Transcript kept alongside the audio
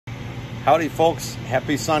Howdy folks,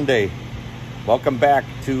 happy Sunday. Welcome back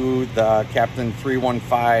to the Captain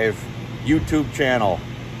 315 YouTube channel.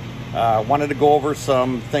 Wanted to go over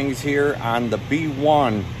some things here on the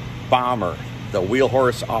B1 Bomber, the wheel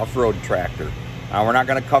horse off-road tractor. We're not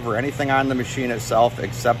going to cover anything on the machine itself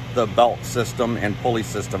except the belt system and pulley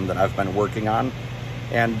system that I've been working on.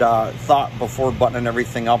 And thought before buttoning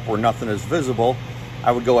everything up where nothing is visible,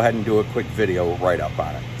 I would go ahead and do a quick video write-up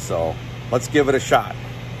on it. So let's give it a shot.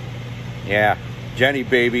 Yeah, Jenny,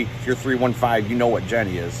 baby. If you're 315, you know what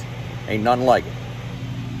Jenny is. Ain't nothing like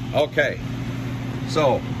it. Okay,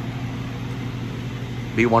 so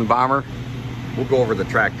B1 Bomber, we'll go over the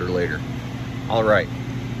tractor later. All right,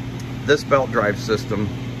 this belt drive system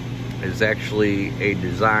is actually a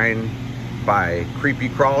design by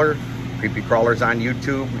Creepycrawler. Creepycrawler's on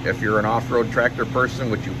YouTube. If you're an off-road tractor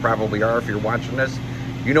person, which you probably are if you're watching this,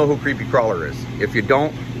 you know who Creepycrawler is. If you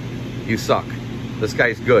don't, you suck. This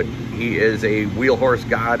guy's good. He is a wheel horse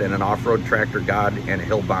god and an off-road tractor god and a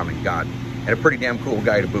hill bombing god. And a pretty damn cool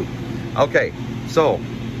guy to boot. Okay, so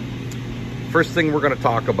first thing we're going to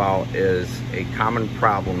talk about is a common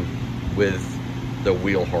problem with the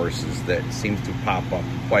wheel horses that seems to pop up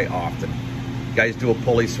quite often. Guys do a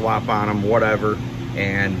pulley swap on them, whatever,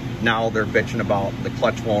 and now they're bitching about the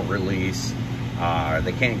clutch won't release.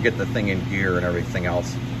 They can't get the thing in gear and everything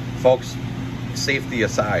else. Folks, safety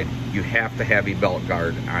aside, you have to have a belt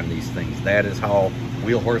guard on these things. That is how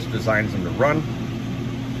wheel horse designs them to run.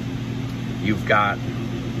 You've got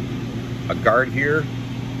a guard here,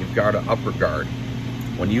 you've got an upper guard.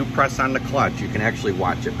 When you press on the clutch, you can actually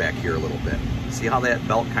watch it back here a little bit. See how that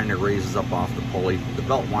belt kind of raises up off the pulley? The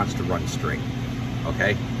belt wants to run straight,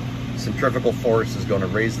 okay? Centrifugal force is going to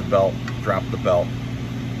raise the belt, drop the belt.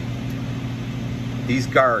 These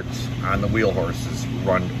guards on the wheel horses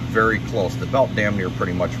run very close. The belt damn near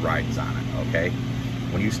pretty much rides on it, okay?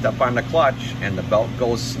 When you step on the clutch and the belt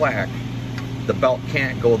goes slack, the belt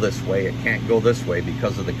can't go this way, it can't go this way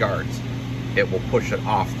because of the guards. It will push it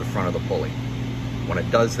off the front of the pulley. When it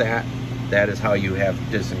does that, that is how you have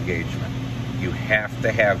disengagement. You have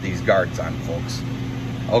to have these guards on, folks.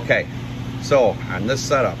 Okay, so on this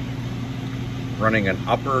setup, running an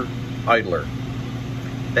upper idler,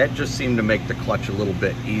 that just seemed to make the clutch a little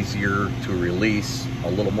bit easier to release,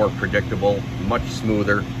 a little more predictable, much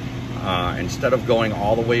smoother. Instead of going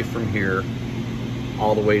all the way from here,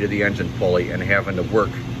 all the way to the engine pulley and having to work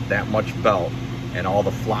that much belt and all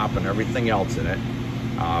the flop and everything else in it,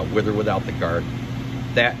 with or without the guard,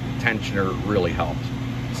 that tensioner really helped.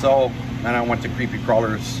 So then I went to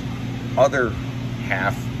Creepycrawler's other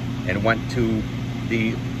half and went to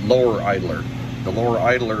the lower idler. The lower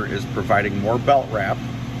idler is providing more belt wrap.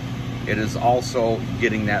 It is also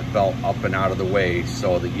getting that belt up and out of the way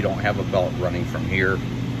so that you don't have a belt running from here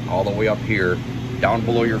all the way up here, down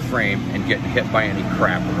below your frame, and getting hit by any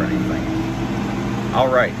crap or anything. All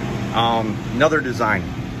right, another design.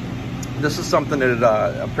 This is something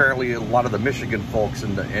that apparently a lot of the Michigan folks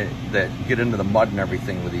that get into the mud and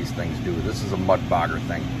everything with these things do. This is a mud bogger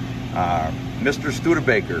thing. Mr.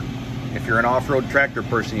 Studebaker, if you're an off-road tractor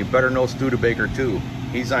person, you better know Studebaker too.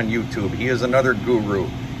 He's on YouTube. He is another guru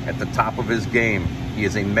at the top of his game. He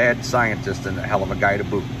is a mad scientist and a hell of a guy to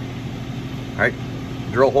boot. All right,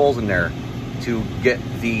 drill holes in there to get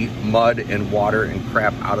the mud and water and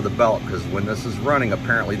crap out of the belt, because when this is running,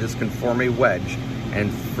 apparently this can form a wedge,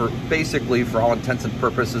 and basically for all intents and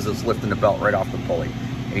purposes, it's lifting the belt right off the pulley,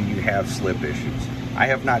 and you have slip issues. I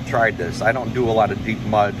have not tried this. I don't do a lot of deep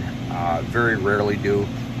mud, very rarely do.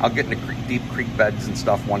 I'll get into deep creek beds and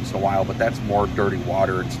stuff once in a while, but that's more dirty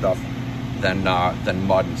water and stuff than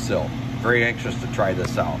mud and silt. Very anxious to try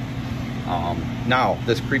this out. Now,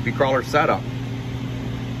 this Creepycrawler setup,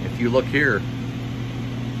 if you look here,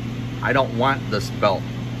 I don't want this belt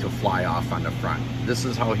to fly off on the front. This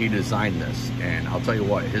is how he designed this, and I'll tell you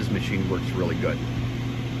what, his machine works really good.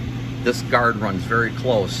 This guard runs very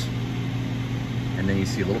close, and then you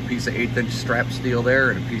see a little piece of 1/8 inch strap steel there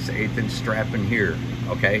and a piece of 1/8 inch strap in here,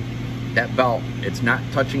 okay? That belt, it's not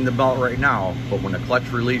touching the belt right now, but when the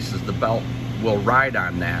clutch releases, the belt will ride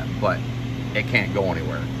on that, but it can't go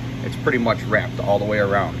anywhere. It's pretty much wrapped all the way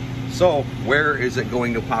around. So where is it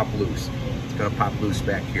going to pop loose? It's going to pop loose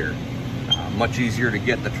back here. Much easier to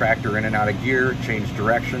get the tractor in and out of gear, change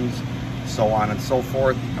directions, so on and so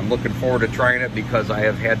forth. I'm looking forward to trying it because I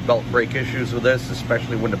have had belt brake issues with this,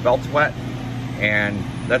 especially when the belt's wet. And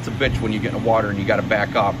that's a bitch when you get in the water and you got to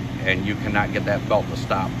back up and you cannot get that belt to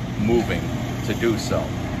stop moving to do so.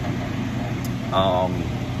 I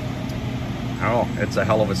don't know, it's a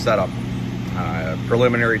hell of a setup.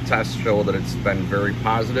 Preliminary tests show that it's been very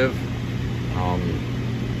positive.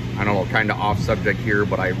 I don't know, kind of off subject here,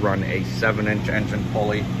 but I run a 7-inch engine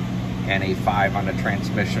pulley and a 5 on the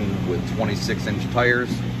transmission with 26-inch tires.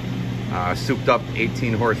 Souped up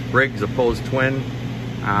 18 horse Briggs opposed twin.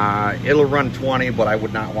 It'll run 20, but I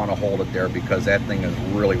would not want to hold it there because that thing is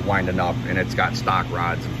really winding up, and it's got stock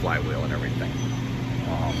rods and flywheel and everything.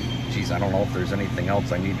 Geez, I don't know if there's anything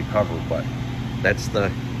else I need to cover, but that's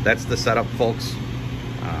the setup, folks.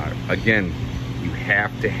 Again, you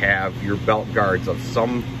have to have your belt guards of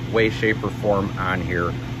some way, shape, or form on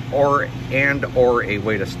here, or a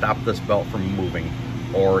way to stop this belt from moving,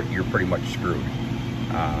 or you're pretty much screwed.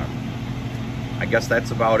 I guess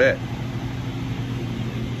that's about it.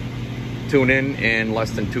 Tune in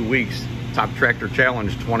less than 2 weeks. Top Tractor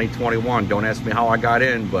Challenge 2021. Don't ask me how I got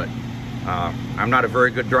in, but I'm not a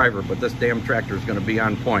very good driver, but this damn tractor is going to be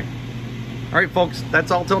on point. All right, folks,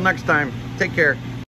 that's all till next time. Take care.